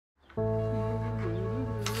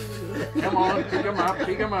Come on, pick him up,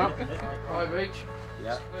 pick him up. 5 each.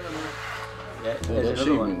 Yeah. Well, that's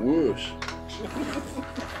even worse.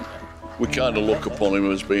 We kind of look upon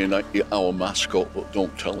him as being our mascot, but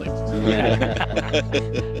don't tell him.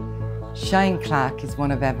 Shane Clarke is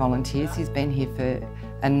one of our volunteers. He's been here for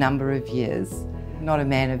a number of years. Not a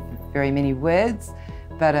man of very many words,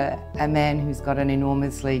 but a man who's got an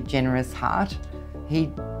enormously generous heart.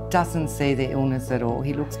 He doesn't see the illness at all.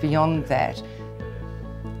 He looks beyond that.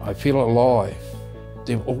 I feel alive.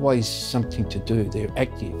 There's always something to do. They're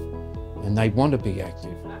active and they want to be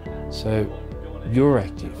active. So you're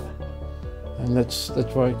active. And that's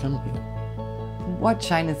why I come here. What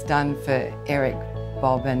Shane has done for Eric,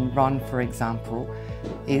 Bob and Ron, for example,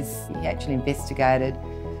 is he actually investigated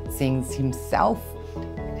things himself,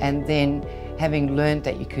 and then having learned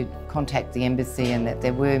that you could contact the embassy and that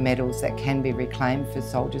there were medals that can be reclaimed for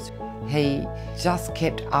soldiers, he just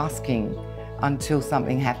kept asking until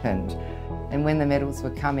something happened. And when the medals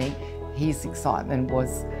were coming, his excitement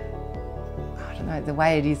was, I don't know, the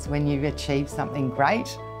way it is when you achieve something great.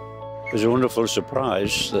 It was a wonderful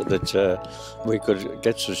surprise that we could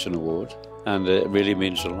get such an award, and it really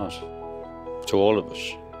means a lot to all of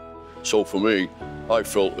us. So for me, I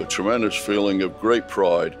felt a tremendous feeling of great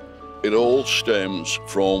pride. It all stems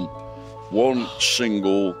from one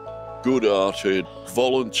single, good-hearted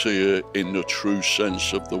volunteer in the true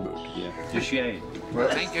sense of the word. Yeah. To Shane. Well,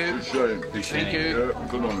 thank you. Thank you. Yeah,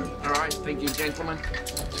 good on him. All right, thank you, gentlemen.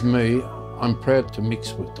 To me, I'm proud to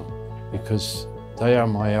mix with them because they are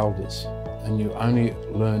my elders, and you only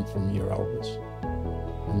learn from your elders.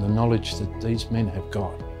 And the knowledge that these men have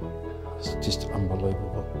got is just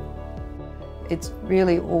unbelievable. It's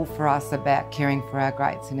really all for us about caring for our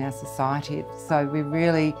greats in our society. So we're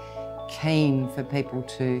really keen for people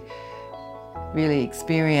to really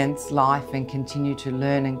experience life and continue to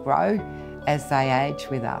learn and grow as they age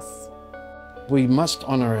with us. We must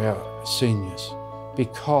honour our seniors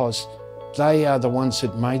because they are the ones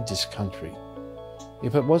that made this country.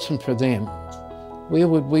 If it wasn't for them, where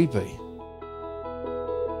would we be?